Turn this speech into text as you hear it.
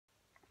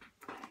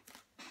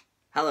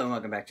Hello and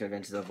welcome back to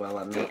Adventures of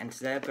WellUmMe, and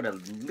today I've got a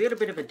little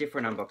bit of a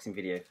different unboxing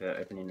video for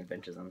opening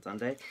adventures on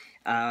Sunday.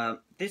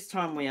 This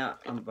time we are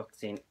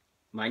unboxing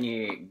my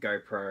new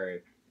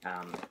GoPro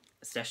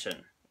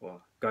Session,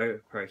 or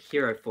GoPro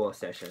Hero4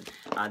 Session.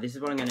 This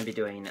is what I'm going to be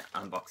doing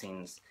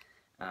unboxings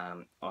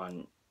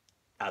on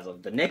as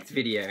of the next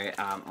video.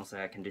 Also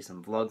I can do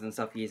some vlogs and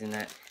stuff using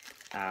it.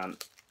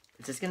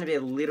 It's just going to be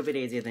a little bit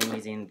easier than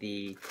using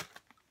the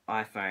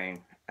iPhone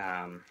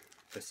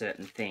for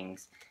certain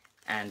things.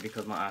 And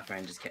because my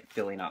iPhone just kept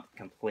filling up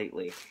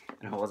completely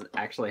and I wasn't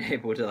actually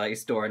able to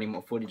store any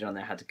more footage on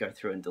there, I had to go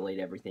through and delete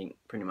everything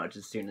pretty much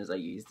as soon as I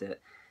used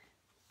it.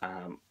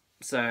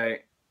 So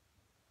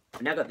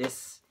I've now got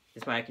this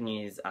way I can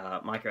use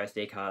micro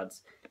SD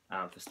cards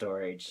for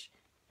storage,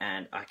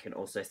 and I can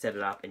also set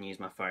it up and use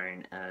my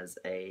phone as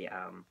a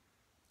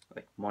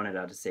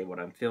monitor to see what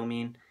I'm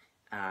filming.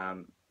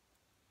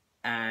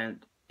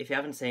 And if you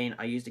haven't seen,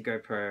 I used a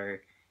GoPro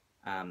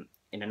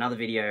in another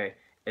video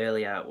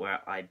earlier where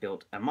I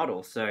built a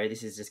model, so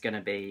this is just going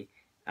to be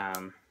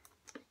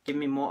giving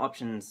me more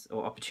options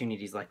or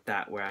opportunities like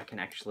that where I can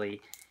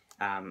actually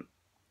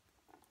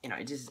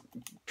just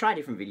try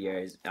different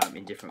videos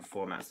in different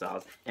format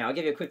styles. Now I'll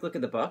give you a quick look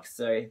at the box.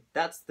 So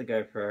that's the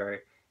GoPro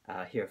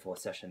Hero4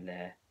 Session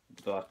there,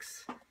 the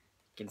box. You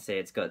can see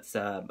it's got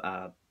some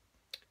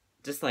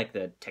just like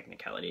the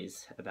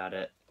technicalities about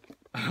it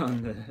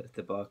on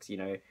the box,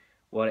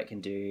 what it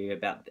can do,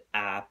 about the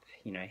app,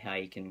 how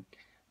you can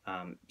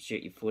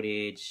shoot your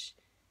footage,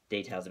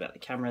 details about the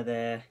camera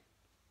there,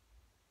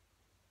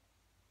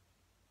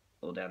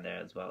 all down there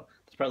as well.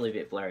 It's probably a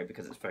bit blurry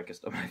because it's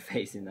focused on my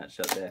face in that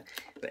shot there.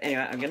 But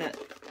anyway, I'm gonna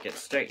get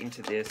straight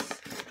into this,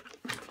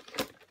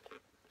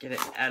 get it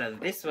out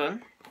of this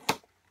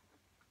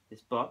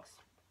box,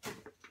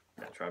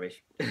 that's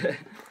rubbish,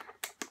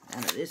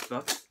 out of this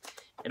box.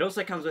 It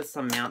also comes with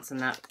some mounts and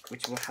that,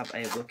 which we'll have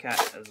a look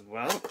at as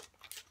well.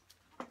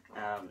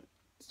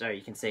 So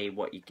you can see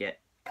what you get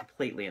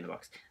completely in the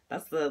box.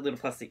 That's the little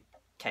plastic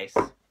case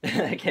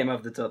that came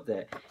off the top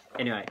there.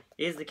 Anyway,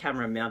 here's the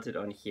camera mounted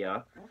on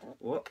here.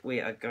 What we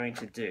are going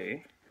to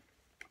do,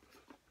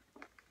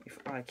 if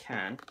I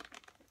can,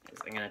 is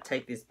I'm going to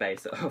take this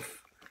base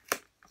off,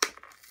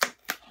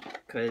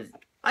 because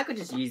I could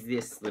just use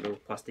this little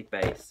plastic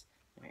base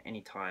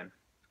any time.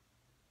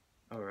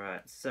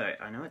 Alright, so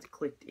I know it's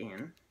clicked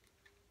in.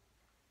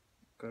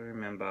 Gotta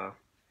remember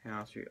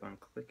how to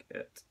unclick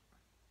it.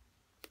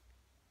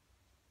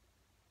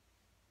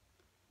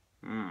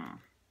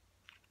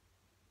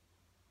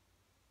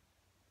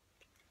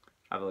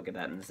 Have a look at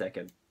that in a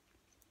second.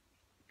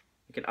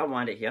 You can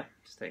unwind it here,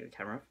 just take the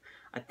camera off.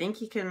 I think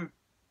you can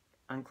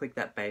unclick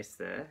that base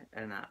there,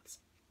 and that's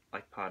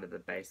like part of the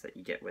base that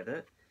you get with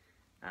it.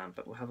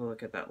 But we'll have a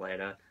look at that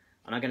later.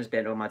 I'm not going to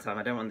spend all my time,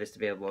 I don't want this to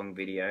be a long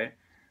video.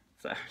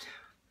 So,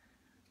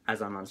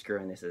 as I'm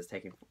unscrewing this, it's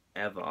taking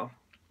forever.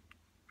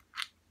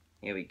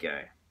 Here we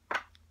go.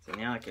 So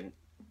now I can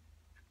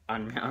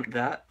unmount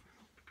that.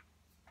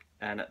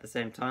 And at the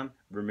same time,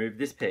 remove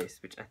this piece,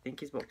 which I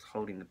think is what's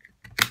holding the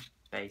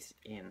base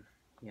in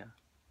here.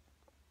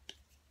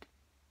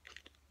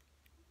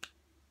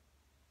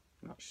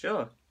 Not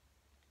sure.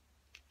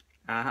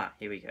 Aha,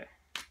 here we go.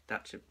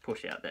 That should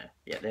push out there.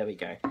 Yeah, there we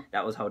go.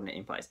 That was holding it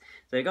in place.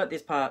 So you got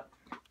this part.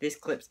 This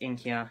clips in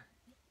here.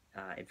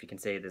 If you can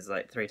see, there's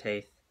like 3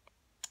 teeth.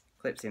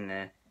 Clips in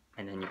there.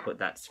 And then you put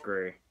that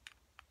screw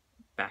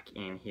back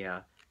in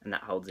here. And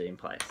that holds it in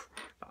place.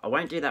 But I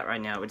won't do that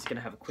right now. We're just going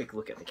to have a quick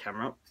look at the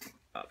camera.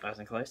 Up nice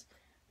and close.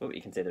 Oh,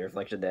 you can see the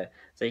reflection there.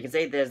 So you can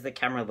see there's the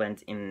camera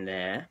lens in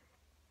there.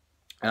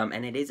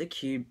 And it is a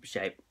cube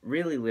shape.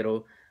 Really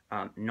little.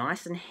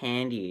 Nice and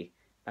handy.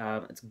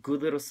 It's a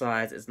good little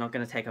size. It's not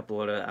going to take up a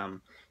lot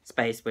of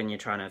space when you're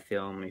trying to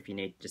film. If you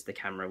need just the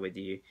camera with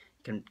you, you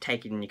can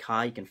take it in your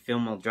car. You can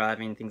film while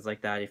driving, things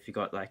like that. If you've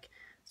got like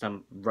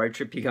some road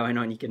trip you're going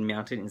on, you can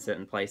mount it in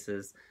certain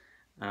places.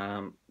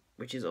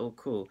 Which is all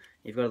cool.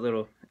 You've got a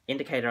little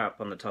indicator up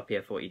on the top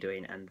here for what you're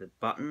doing, and the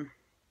button.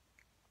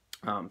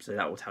 So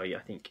that will tell you, I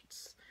think,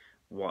 it's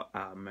what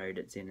mode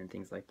it's in and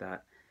things like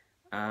that.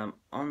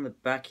 On the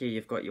back here,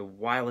 you've got your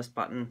wireless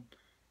button,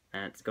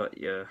 and it's got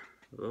your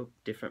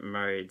different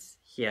modes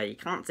here. You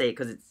can't see it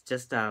because it's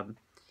just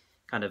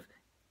kind of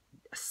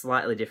a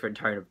slightly different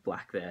tone of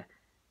black there.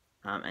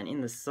 And in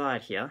the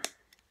side here,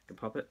 I can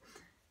pop it,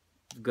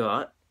 you've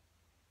got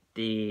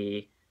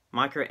the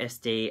micro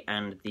SD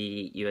and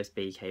the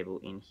USB cable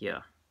in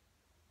here.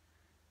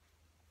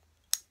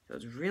 So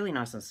it's really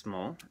nice and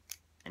small.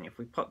 And if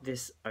we pop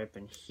this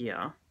open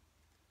here,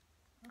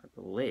 I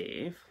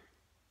believe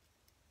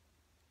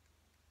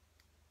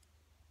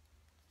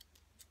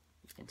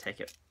you can take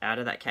it out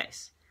of that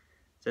case.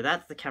 So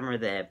that's the camera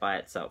there by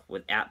itself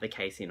without the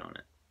casing on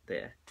it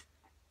there.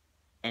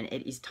 And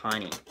it is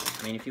tiny.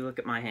 I mean, if you look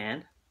at my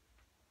hand,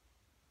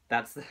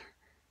 that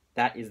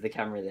is the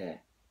camera there.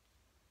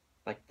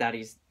 Like that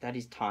is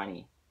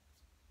tiny.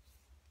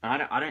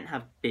 And I don't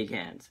have big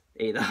hands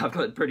either. I've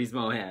got pretty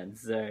small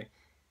hands, so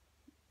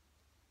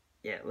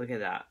yeah, look at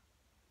that.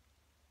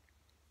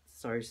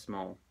 So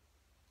small.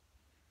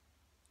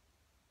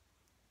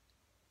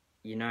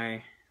 you know,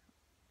 and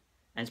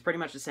it's pretty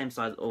much the same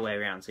size all the way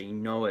around, so you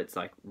know it's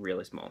like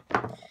really small.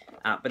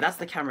 But that's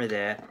the camera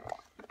there.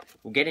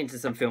 We'll get into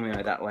some filming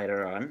of that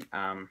later on.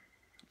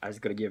 I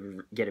just got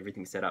to get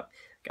everything set up.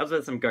 Comes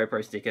with some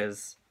GoPro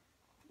stickers,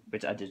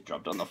 which I just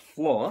dropped on the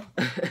floor.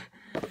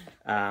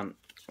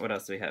 What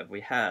else do we have?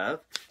 We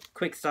have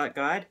quick start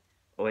guide.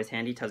 Always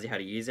handy, tells you how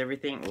to use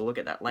everything. We'll look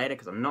at that later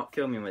because I'm not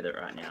filming with it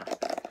right now.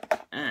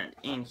 And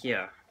in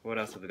here, what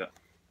else have we got?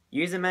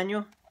 User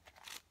manual.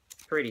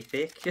 Pretty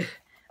thick.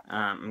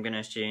 I'm going to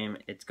assume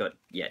it's got,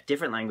 yeah,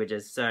 different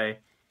languages. So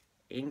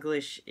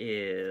English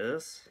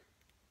is...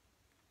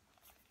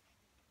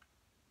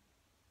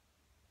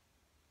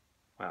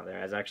 Wow,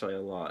 there is actually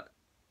a lot.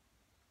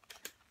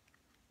 I'm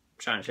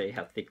trying to show you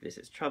how thick this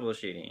is.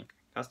 Troubleshooting,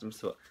 custom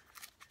support.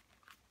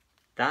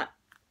 That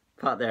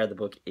part there of the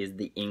book is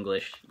the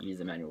English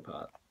user manual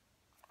part.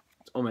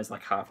 It's almost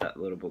like half that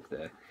little book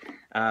there.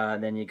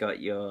 Then you got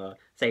your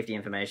safety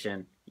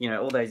information. You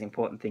know, all those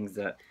important things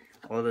that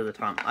a lot of the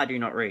time I do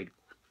not read.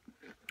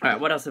 Alright,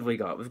 what else have we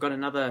got? We've got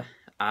another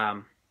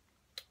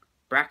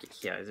bracket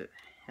here. Is it?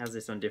 How's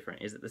this one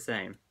different? Is it the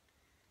same?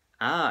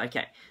 Ah,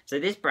 okay. So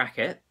this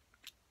bracket,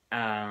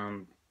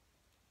 you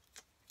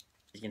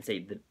can see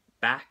the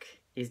back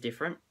is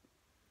different.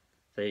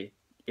 So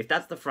if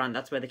that's the front,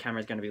 that's where the camera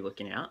is going to be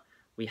looking out.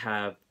 We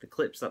have the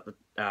clips up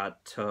the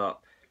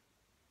top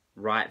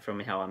right from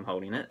how I'm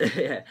holding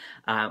it,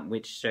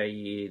 which show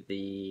you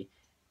the,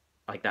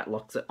 like that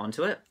locks it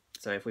onto it.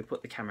 So if we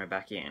put the camera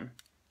back in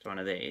to one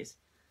of these,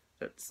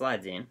 so it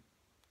slides in,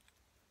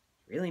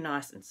 really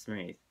nice and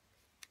smooth.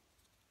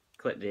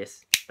 Clip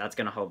this, that's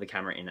going to hold the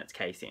camera in its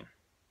casing.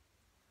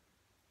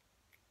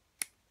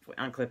 If we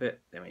unclip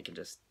it, then we can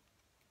just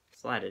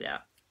slide it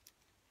out,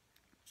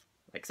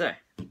 like so.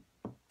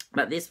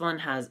 But this one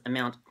has a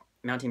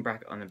mounting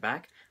bracket on the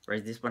back,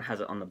 whereas this one has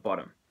it on the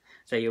bottom.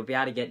 So you'll be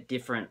able to get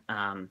different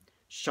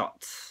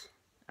shots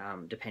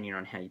depending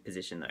on how you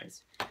position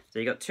those. So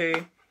you got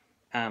two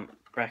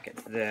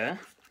brackets there.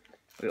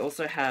 We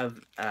also have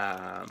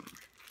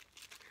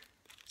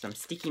some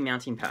sticky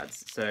mounting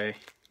pads. So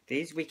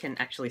these we can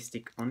actually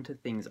stick onto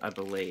things, I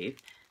believe,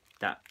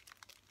 that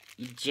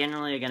you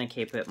generally are going to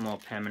keep it more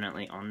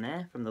permanently on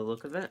there from the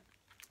look of it.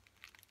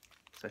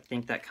 So I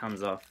think that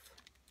comes off.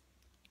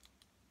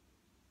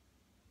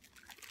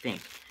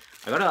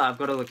 I've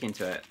got to look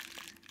into it.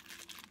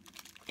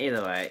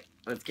 Either way,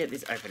 let's get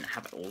this open and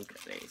have a look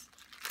at these.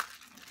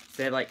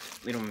 So they're like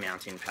little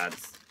mounting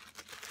pads.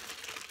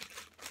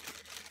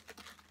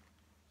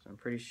 So I'm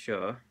pretty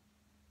sure.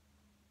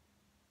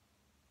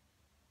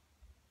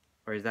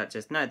 Or is that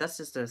just... No, that's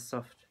just a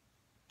soft...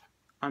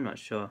 I'm not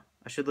sure.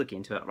 I should look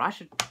into it. I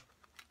should...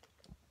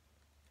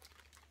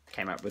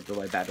 Came up with the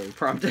low battery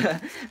prompt.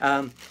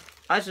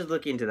 I should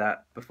look into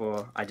that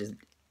before I just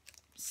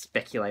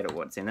speculate at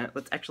what's in it.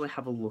 Let's actually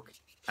have a look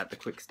at the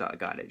quick start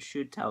guide. It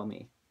should tell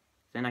me.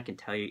 Then I can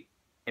tell you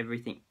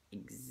everything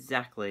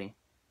exactly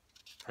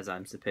as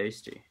I'm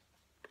supposed to.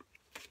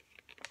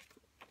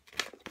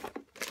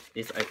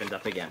 This opens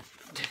up again.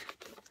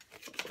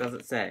 Does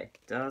it say?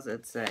 Does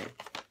it say?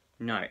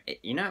 No.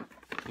 You know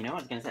what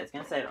it's going to say? It's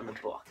going to say it on the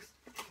box.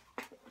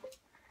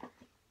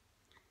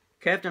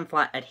 Curved and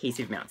flat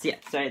adhesive mounts. Yeah,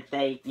 so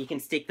you can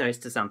stick those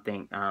to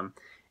something.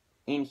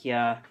 In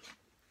here,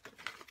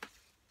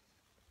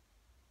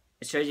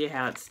 it shows you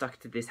how it's stuck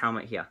to this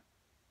helmet here.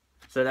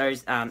 So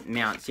those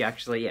mounts, you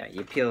actually,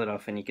 you peel it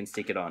off and you can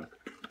stick it on.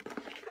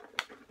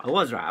 I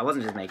was right, I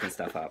wasn't just making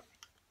stuff up.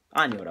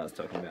 I knew what I was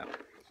talking about.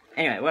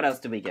 Anyway, what else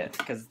did we get?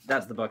 Because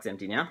that's the box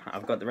empty now.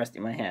 I've got the rest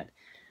in my hand.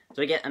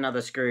 So we get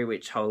another screw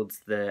which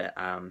holds the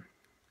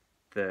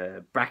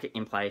bracket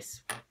in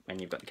place when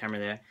you've got the camera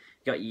there.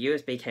 You've got your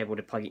USB cable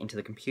to plug it into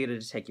the computer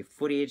to take your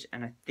footage,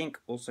 and I think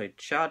also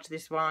charge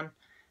this one.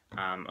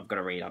 I've got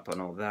to read up on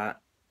all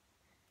that.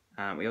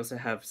 We also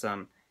have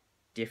some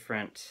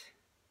different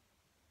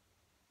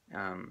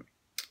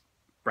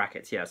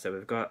brackets here. So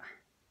we've got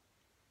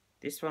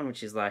this one,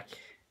 which is like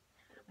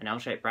an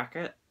L-shaped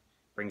bracket.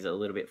 Brings it a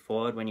little bit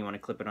forward when you want to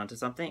clip it onto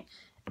something.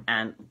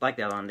 And like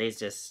the other one, these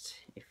just,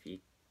 if you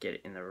get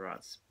it in the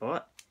right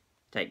spot,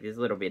 take this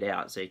little bit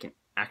out so you can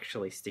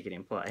actually stick it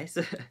in place.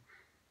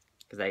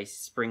 Because they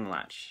spring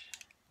latch.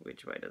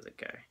 Which way does it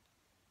go?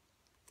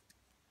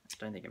 I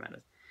don't think it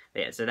matters.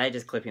 But yeah, so they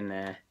just clip in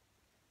there.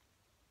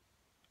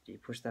 Do you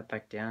push that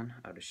back down?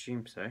 I'd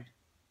assume so.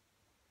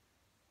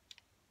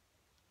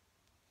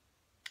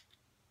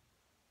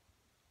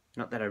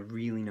 Not that I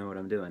really know what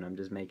I'm doing, I'm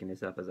just making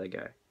this up as I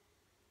go.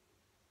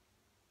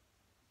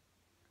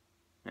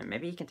 And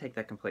maybe you can take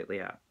that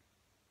completely out.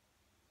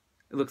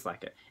 It looks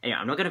like it. Anyway,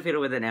 I'm not going to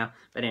fiddle with it now,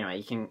 but anyway,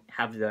 you can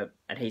have the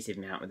adhesive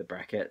mount with the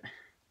bracket. I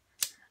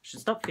should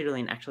stop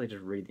fiddling and actually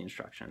just read the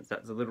instructions.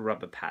 That's a little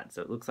rubber pad,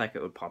 so it looks like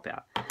it would pop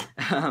out.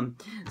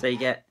 So you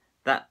get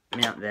that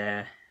mount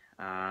there,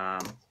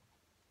 and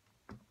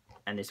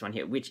this one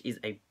here, which is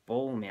a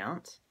ball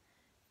mount.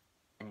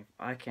 And if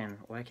I can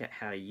work out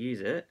how to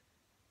use it,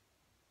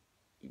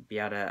 you'd be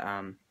able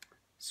to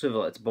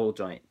swivel its ball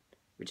joint,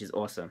 which is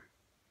awesome.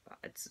 But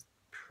it's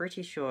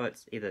pretty sure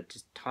it's either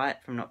just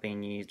tight from not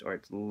being used or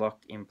it's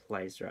locked in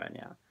place right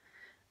now.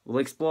 We'll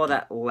explore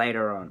that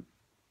later on.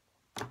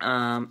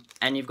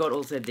 And you've got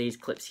also these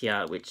clips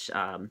here which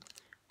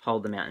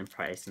hold the mount in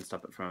place and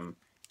stop it from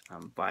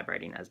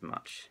vibrating as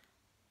much.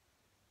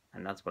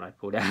 And that's what I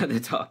pulled out at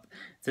the top.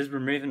 It says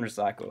remove and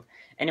recycle.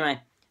 Anyway,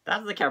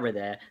 that's the camera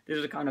there. This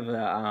is kind of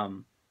a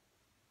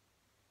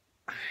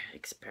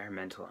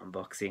experimental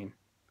unboxing.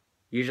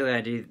 Usually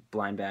I do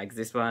blind bags.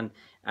 This one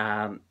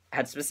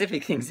had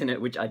specific things in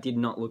it which I did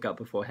not look up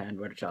beforehand,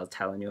 which I was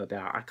telling you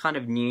about. I kind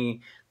of knew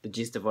the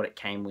gist of what it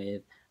came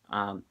with.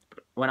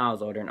 When I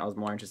was ordering, I was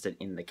more interested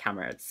in the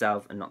camera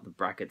itself and not the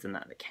brackets and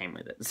that came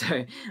with it.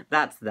 So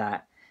that's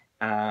that.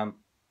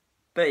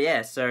 But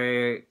yeah,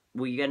 so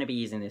we're going to be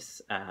using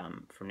this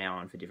from now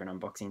on for different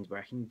unboxings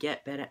where I can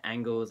get better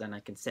angles and I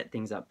can set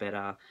things up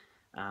better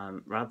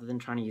rather than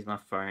trying to use my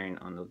phone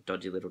on the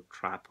dodgy little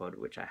tripod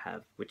which I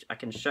have, which I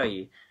can show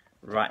you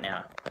right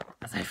now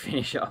as I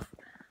finish off.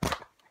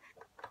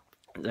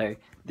 So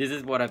this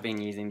is what I've been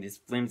using, this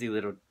flimsy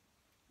little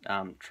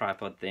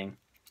tripod thing.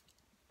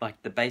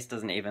 Like the base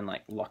doesn't even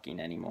like lock in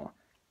anymore.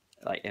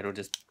 Like it'll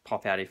just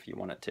pop out if you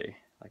want it to.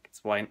 Like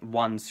it's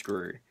one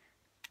screw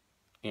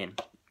in.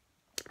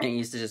 And it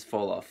used to just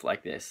fall off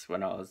like this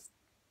when I was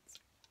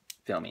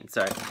filming.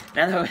 So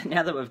now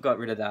that we've got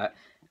rid of that,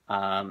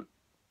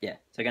 yeah,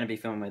 so I'm going to be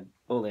filming with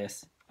all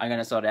this. I'm going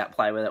to sort it out,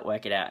 play with it,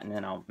 work it out, and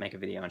then I'll make a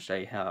video and show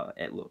you how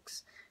it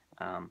looks.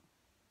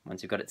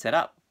 Once you've got it set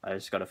up, I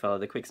just got to follow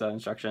the quick start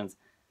instructions.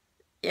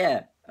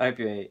 Yeah, I hope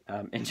you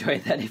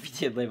enjoyed that. If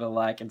you did, leave a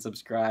like and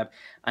subscribe.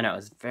 I know it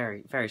was a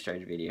very, very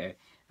strange video.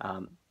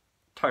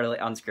 Totally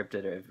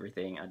unscripted or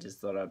everything. I just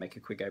thought I'd make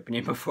a quick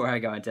opening before I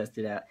go and test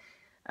it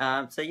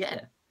out. So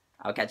yeah,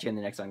 I'll catch you in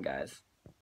the next one, guys.